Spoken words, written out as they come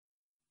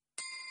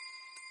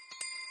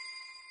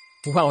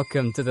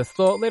Welcome to the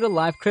Thought Leader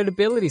Life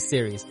Credibility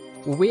Series,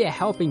 where we are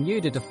helping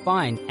you to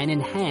define and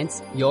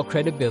enhance your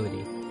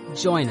credibility.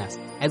 Join us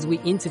as we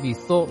interview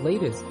thought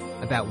leaders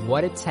about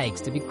what it takes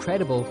to be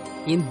credible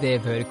in their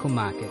vertical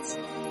markets.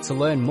 To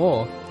learn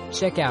more,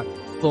 check out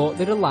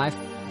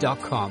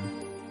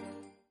thoughtleaderlife.com.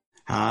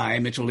 Hi,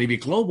 Mitchell Levy,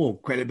 Global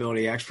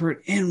Credibility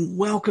Expert, and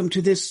welcome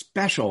to this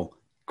special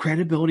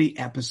credibility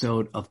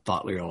episode of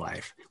Thought Leader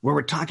Life, where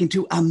we're talking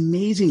to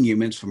amazing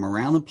humans from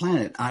around the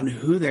planet on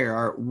who they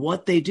are,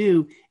 what they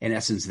do, in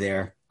essence,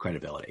 their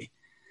credibility.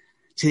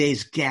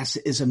 Today's guest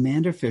is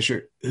Amanda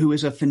Fisher, who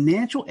is a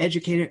financial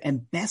educator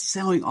and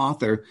best-selling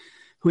author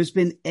who has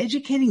been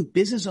educating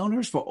business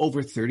owners for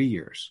over 30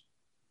 years.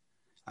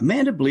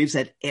 Amanda believes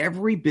that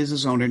every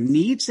business owner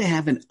needs to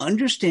have an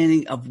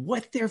understanding of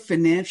what their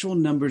financial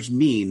numbers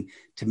mean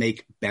to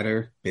make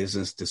better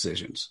business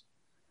decisions.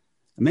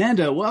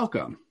 Amanda,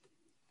 welcome.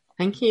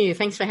 Thank you.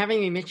 Thanks for having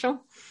me, Mitchell.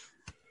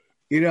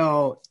 You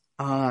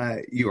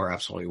are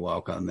absolutely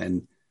welcome.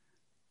 And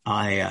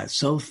I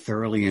so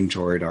thoroughly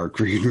enjoyed our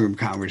green room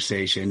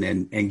conversation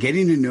and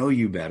getting to know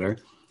you better.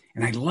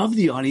 And I'd love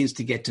the audience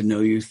to get to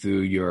know you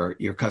through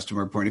your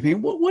customer point of view.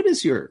 What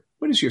is your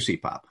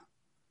CPOP?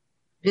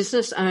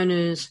 Business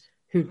owners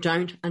who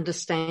don't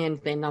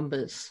understand their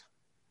numbers.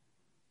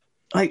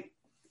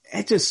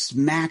 It just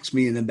smacks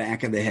me in the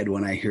back of the head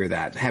when I hear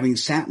that. Having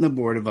sat on the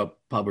board of a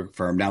public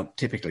firm, now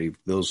typically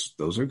those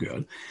are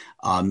good,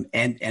 and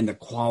the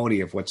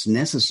quality of what's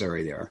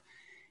necessary there,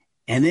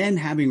 and then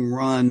having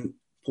run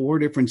 4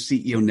 different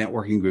CEO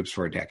networking groups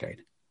for a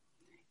decade,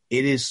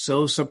 it is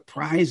so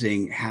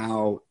surprising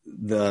how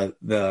the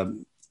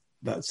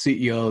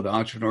CEO, the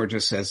entrepreneur,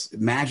 just says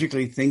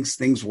magically thinks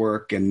things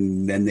work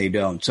and then they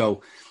don't.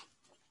 So,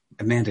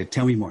 Amanda,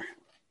 tell me more.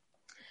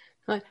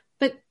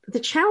 But the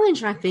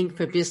challenge, I think,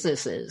 for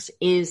businesses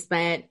is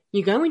that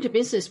you go into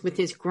business with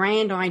this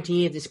grand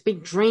idea, this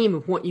big dream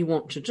of what you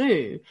want to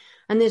do,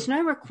 and there's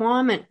no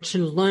requirement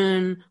to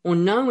learn or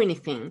know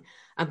anything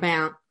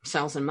about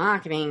sales and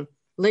marketing,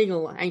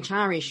 legal,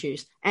 HR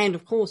issues, and,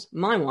 of course,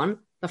 my one,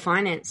 the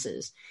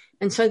finances.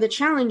 And so the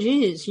challenge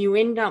is you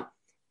end up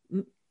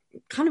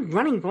kind of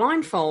running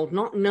blindfold,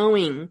 not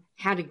knowing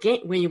how to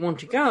get where you want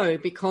to go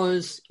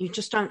because you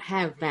just don't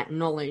have that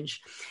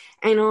knowledge.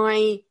 And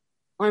I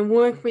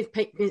work with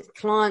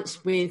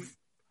clients with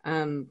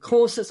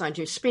courses. I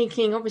do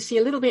speaking, obviously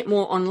a little bit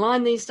more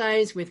online these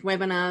days with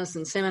webinars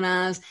and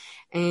seminars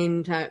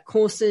and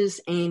courses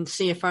and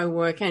CFO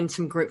work and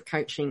some group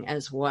coaching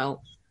as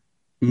well.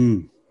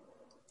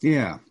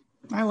 Yeah,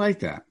 I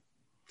like that.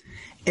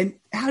 And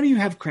how do you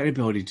have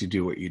credibility to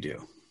do what you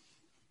do?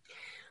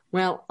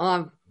 Well,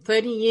 I've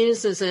 30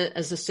 years as a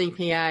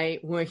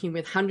CPA working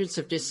with hundreds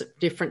of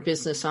different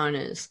business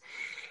owners.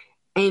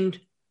 And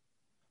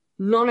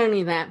not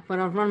only that, but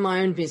I've run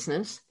my own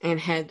business and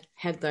had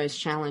those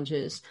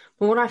challenges.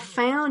 But what I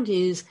found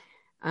is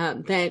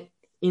that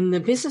in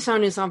the business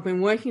owners I've been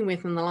working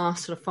with in the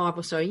last sort of 5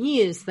 or so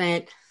years,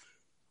 that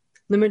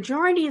the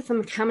majority of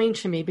them are coming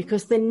to me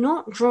because they're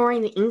not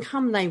drawing the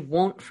income they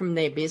want from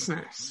their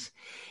business.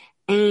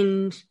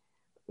 And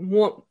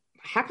what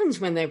happens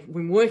when they've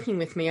been working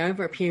with me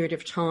over a period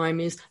of time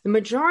is the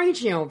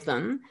majority of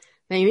them,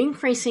 they're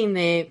increasing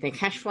their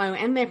cash flow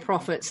and their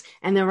profits,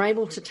 and they're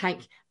able to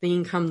take the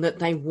income that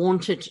they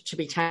wanted to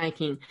be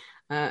taking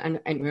and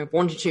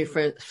wanted to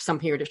for some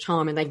period of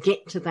time, and they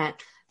get to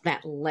that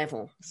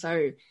level.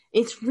 So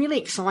it's really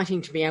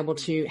exciting to be able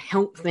to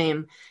help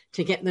them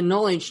to get the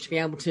knowledge to be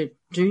able to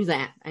do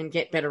that and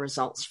get better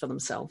results for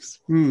themselves.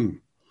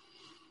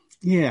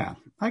 Yeah,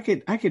 I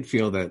could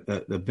feel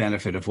the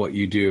benefit of what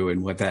you do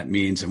and what that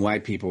means and why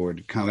people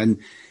would come. And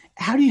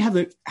how do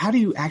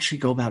you actually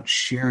go about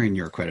sharing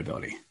your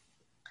credibility?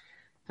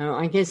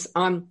 I guess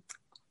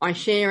I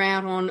share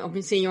out on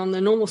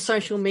the normal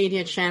social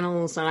media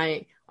channels.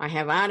 I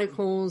have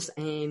articles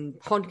and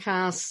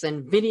podcasts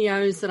and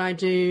videos that I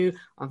do.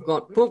 I've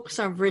got books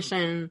I've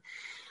written.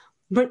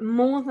 But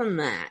more than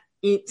that,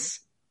 it's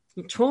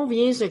 12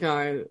 years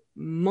ago,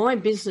 my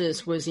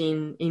business was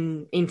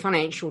in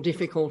financial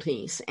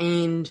difficulties,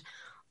 and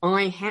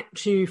I had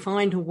to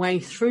find a way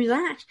through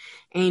that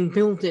and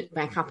build it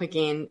back up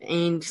again,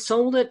 and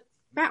sold it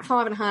about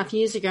 5.5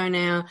 years ago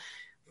now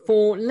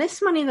for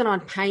less money than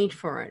I'd paid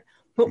for it.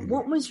 But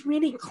what was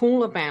really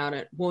cool about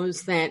it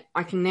was that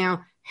I can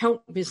now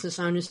help business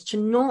owners to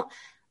not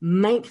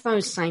make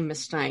those same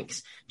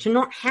mistakes, to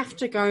not have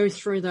to go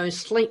through those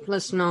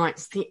sleepless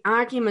nights, the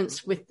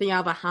arguments with the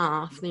other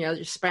half, the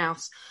other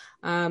spouse,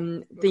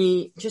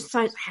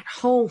 that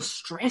whole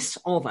stress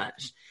of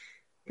it.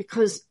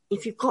 Because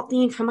if you've got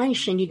the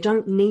information, you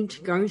don't need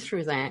to go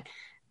through that.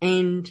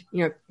 And,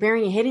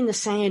 burying your head in the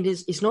sand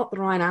is not the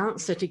right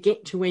answer to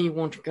get to where you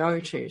want to go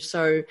to.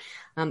 So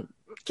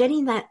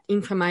getting that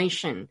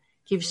information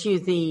gives you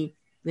the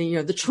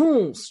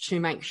tools to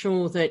make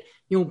sure that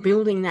you're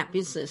building that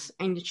business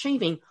and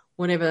achieving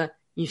whatever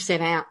you set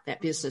out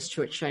that business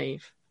to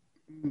achieve.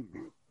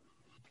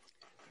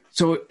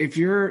 So if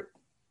you're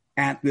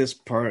at this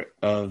part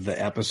of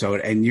the episode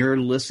and you're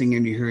listening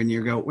and you hear and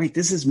you go, wait,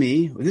 this is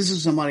me. This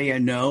is somebody I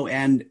know.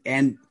 And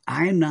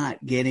I'm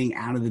not getting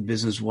out of the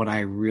business what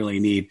I really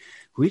need.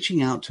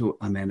 Reaching out to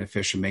Amanda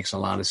Fisher makes a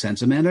lot of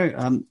sense.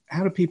 Amanda,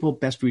 how do people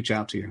best reach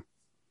out to you?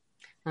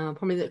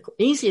 Probably the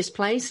easiest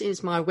place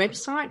is my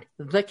website,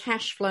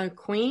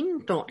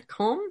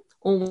 thecashflowqueen.com,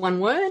 all one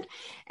word.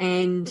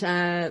 And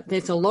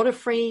there's a lot of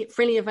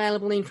freely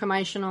available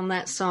information on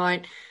that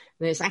site.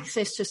 There's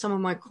access to some of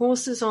my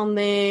courses on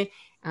there.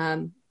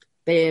 All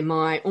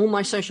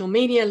my social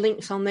media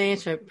links on there,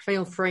 so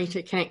feel free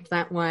to connect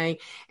that way.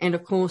 And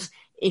of course,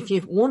 if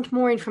you want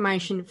more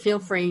information, feel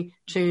free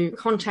to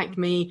contact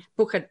me,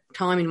 book a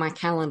time in my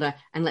calendar,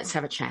 and let's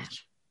have a chat.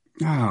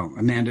 Oh,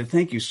 Amanda,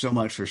 thank you so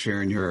much for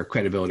sharing your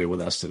credibility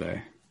with us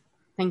today.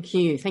 Thank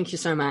you. Thank you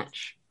so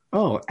much.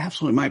 Oh,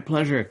 absolutely. My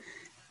pleasure.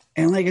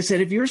 And like I said,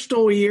 if you're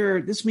still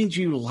here, this means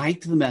you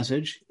liked the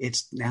message.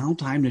 It's now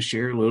time to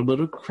share a little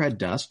bit of cred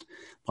dust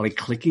by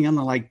clicking on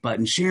the like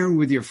button, sharing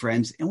with your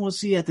friends, and we'll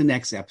see you at the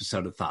next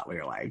episode of Thought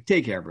Leader Live.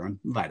 Take care, everyone.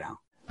 Bye now.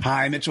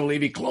 Hi, Mitchell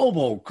Levy,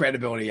 global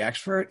credibility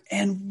expert,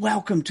 and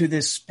welcome to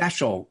this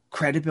special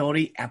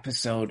credibility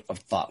episode of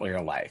Thought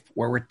Leader Life,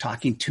 where we're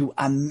talking to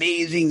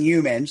amazing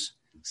humans.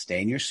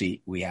 Stay in your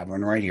seat. We have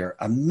one right here.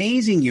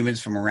 Amazing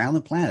humans from around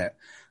the planet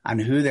on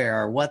who they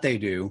are, what they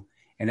do,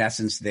 in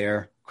essence,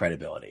 their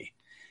credibility.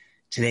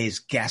 Today's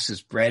guest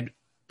is Brett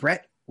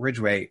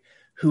Ridgway,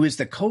 who is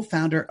the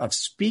co-founder of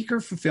Speaker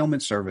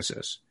Fulfillment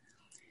Services.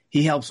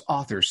 He helps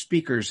authors,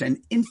 speakers,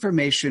 and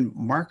information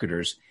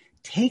marketers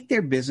take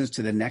their business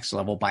to the next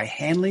level by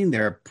handling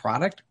their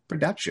product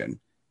production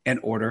and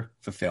order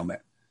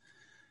fulfillment.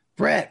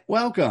 Brett,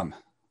 welcome.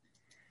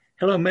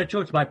 Hello,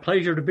 Mitchell. It's my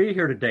pleasure to be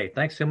here today.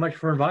 Thanks so much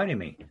for inviting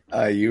me.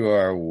 You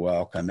are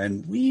welcome.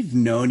 And we've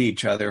known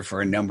each other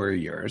for a number of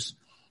years.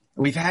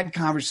 We've had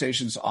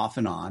conversations off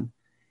and on.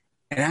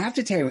 And I have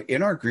to tell you,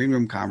 in our green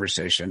room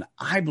conversation,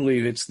 I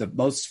believe it's the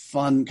most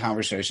fun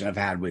conversation I've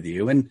had with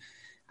you. And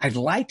I'd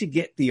like to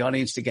get the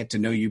audience to get to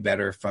know you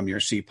better from your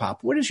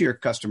CPOP. What is your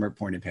customer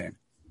point of pain?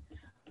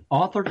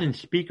 Authors and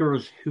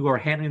speakers who are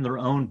handling their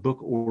own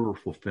book order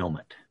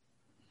fulfillment.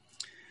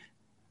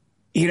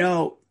 You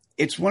know,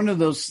 it's one of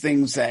those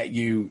things that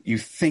you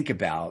think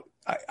about.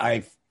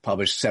 I've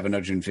published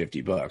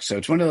 750 books. So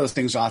it's one of those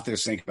things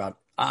authors think about.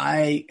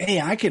 I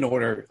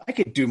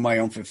could do my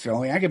own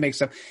fulfilling. I could make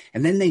stuff.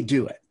 And then they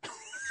do it.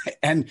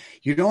 And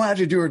you don't have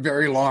to do it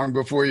very long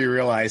before you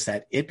realize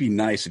that it'd be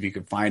nice if you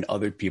could find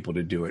other people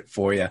to do it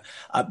for you.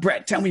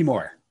 Brett, tell me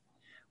more.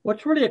 Well,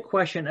 it's really a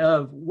question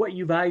of what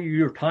you value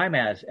your time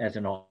as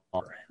an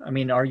author. I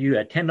mean, are you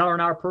a $10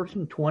 an hour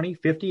person, 20,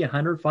 50,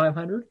 100,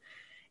 500?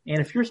 And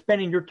if you're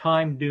spending your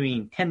time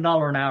doing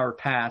 $10 an hour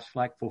tasks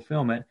like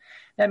fulfillment,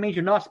 that means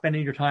you're not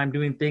spending your time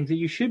doing things that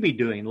you should be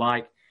doing,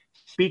 like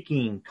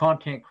speaking,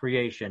 content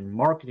creation,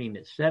 marketing,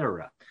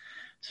 etc.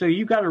 So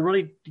you've got to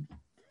really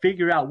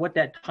figure out what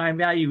that time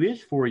value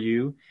is for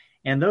you,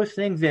 and those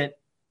things that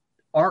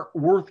aren't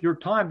worth your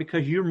time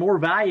because you're more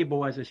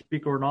valuable as a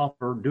speaker or an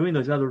author doing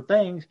those other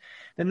things,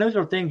 then those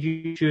are things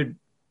you should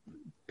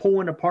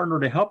pull in a partner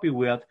to help you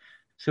with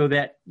so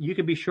that you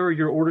can be sure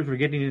your orders are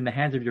getting in the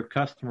hands of your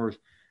customers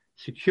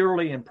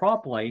securely and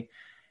promptly.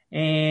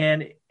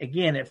 And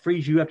again, it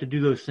frees you up to do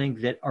those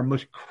things that are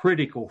most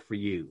critical for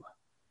you.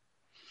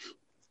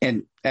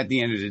 And at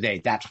the end of the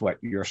day, that's what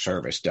your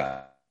service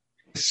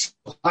does.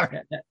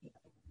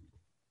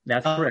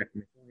 That's correct.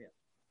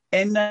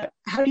 And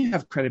how do you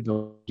have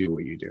credibility to do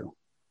what you do?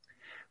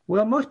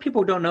 Well, most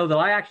people don't know that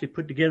I actually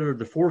put together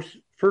the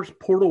first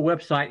portal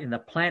website in the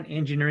plant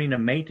engineering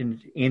and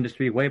maintenance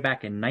industry way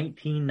back in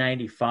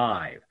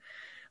 1995.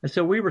 And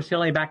so we were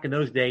selling back in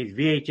those days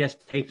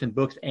VHS tapes and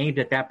books aimed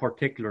at that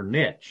particular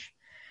niche.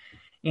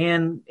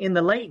 And in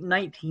the late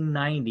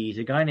 1990s,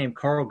 a guy named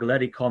Carl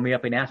Galletti called me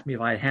up and asked me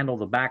if I'd handle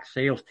the back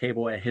sales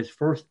table at his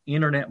first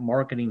internet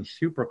marketing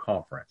super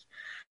conference.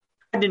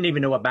 I didn't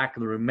even know what back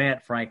of the room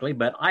meant, frankly,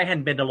 but I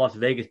hadn't been to Las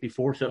Vegas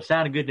before, so it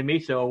sounded good to me.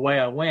 So away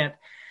I went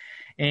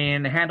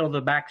and handled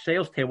the back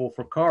sales table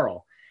for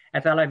Carl.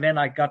 At that event,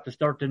 I got to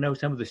start to know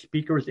some of the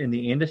speakers in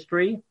the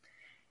industry.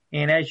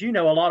 And as you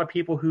know, a lot of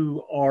people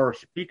who are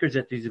speakers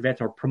at these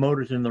events are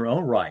promoters in their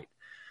own right.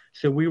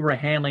 So we were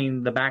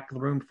handling the back of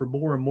the room for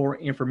more and more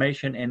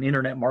information and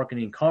internet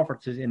marketing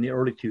conferences in the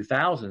early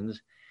 2000s.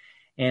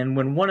 And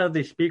when one of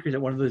the speakers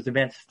at one of those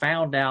events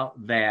found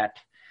out that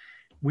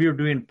we were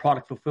doing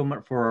product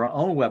fulfillment for our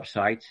own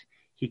websites,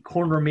 he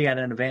cornered me at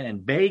an event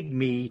and begged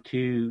me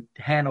to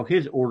handle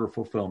his order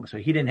fulfillment so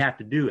he didn't have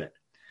to do it.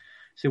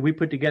 So we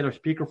put together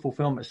Speaker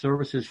Fulfillment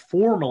Services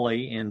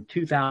formally in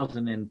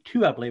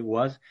 2002, I believe it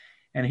was.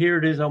 And here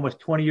it is almost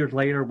 20 years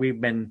later. We've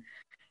been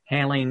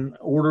handling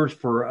orders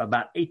for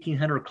about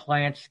 1,800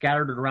 clients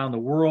scattered around the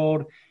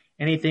world,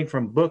 anything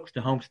from books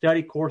to home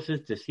study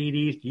courses to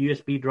CDs to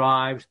USB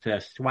drives to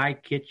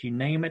swag kits, you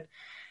name it.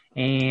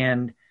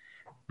 And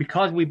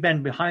because we've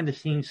been behind the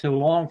scenes so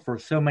long for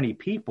so many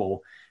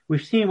people,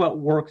 we've seen what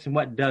works and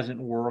what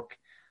doesn't work.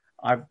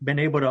 I've been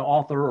able to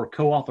author or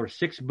co-author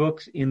 6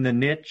 books in the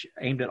niche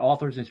aimed at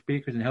authors and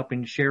speakers and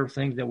helping share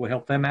things that will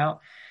help them out.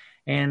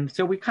 And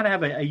so we kind of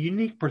have a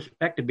unique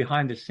perspective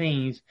behind the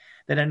scenes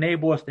that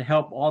enable us to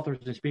help authors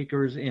and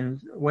speakers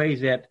in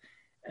ways that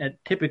a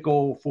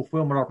typical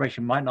fulfillment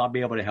operation might not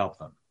be able to help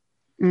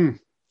them.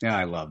 Yeah,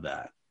 I love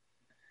that.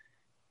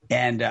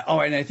 And,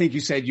 and I think you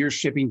said you're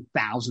shipping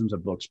thousands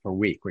of books per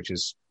week, which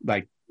is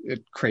like a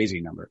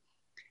crazy number.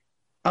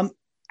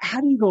 How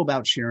do you go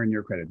about sharing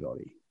your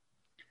credibility?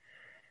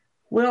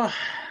 Well,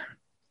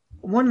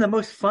 one of the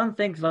most fun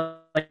things I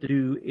like to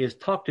do is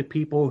talk to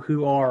people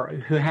who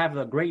have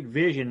a great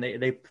vision.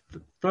 They've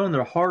thrown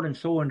their heart and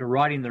soul into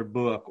writing their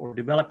book or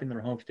developing their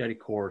home study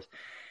course.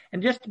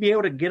 And just to be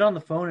able to get on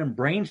the phone and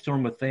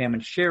brainstorm with them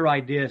and share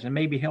ideas and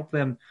maybe help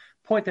them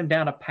point them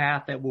down a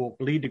path that will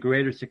lead to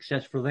greater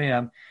success for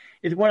them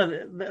is one of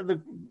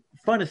the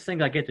funnest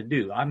things I get to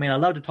do. I mean, I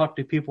love to talk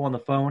to people on the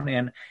phone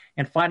and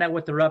find out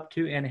what they're up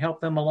to and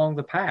help them along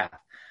the path.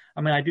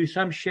 I mean, I do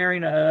some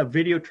sharing of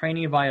video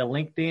training via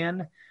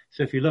LinkedIn.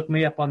 So if you look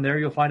me up on there,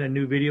 you'll find a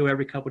new video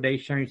every couple of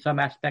days sharing some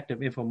aspect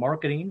of info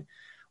marketing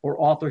or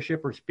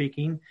authorship or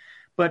speaking.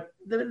 But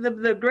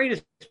the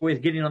greatest way is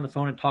getting on the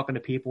phone and talking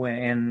to people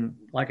and,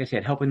 like I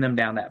said, helping them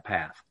down that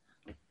path.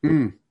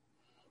 Oh,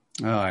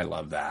 I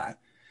love that.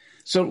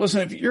 So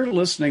listen, if you're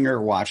listening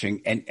or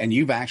watching and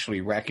you've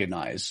actually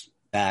recognized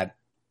that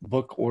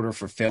book order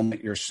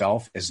fulfillment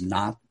yourself is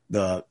not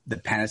the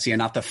panacea,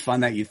 not the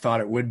fun that you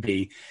thought it would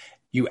be,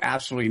 you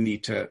absolutely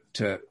need to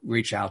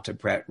reach out to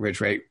Brett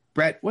Ridgway.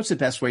 Brett, what's the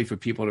best way for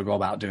people to go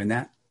about doing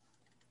that?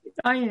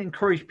 I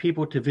encourage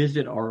people to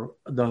visit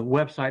the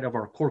website of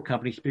our core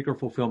company, Speaker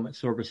Fulfillment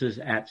Services,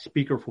 at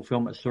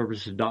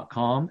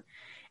speakerfulfillmentservices.com.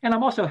 And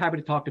I'm also happy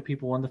to talk to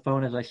people on the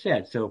phone, as I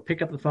said. So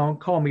pick up the phone,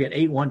 call me at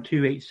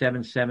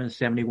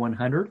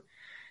 812-877-7100,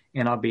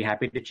 and I'll be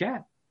happy to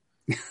chat.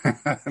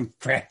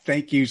 Brett,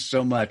 thank you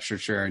so much for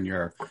sharing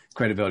your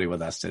credibility with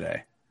us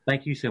today.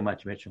 Thank you so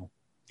much, Mitchell.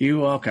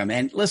 You're welcome.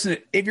 And listen,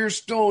 if you're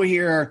still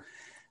here,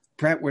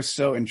 Brett was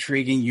so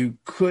intriguing. You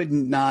could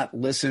not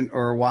listen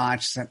or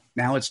watch.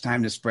 Now it's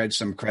time to spread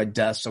some cred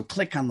dust. So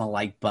click on the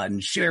like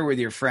button, share with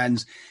your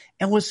friends,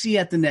 and we'll see you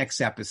at the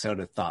next episode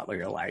of Thought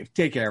Leader Life.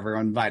 Take care,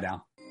 everyone. Bye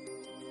now.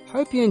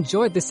 Hope you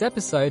enjoyed this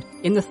episode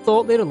in the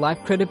Thought Leader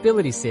Life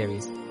Credibility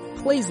series.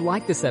 Please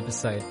like this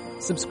episode,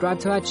 subscribe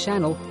to our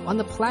channel on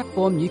the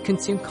platform you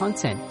consume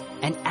content,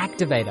 and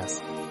activate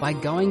us by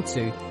going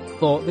to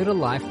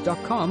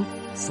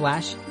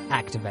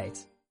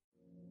thoughtleaderlife.com/activate.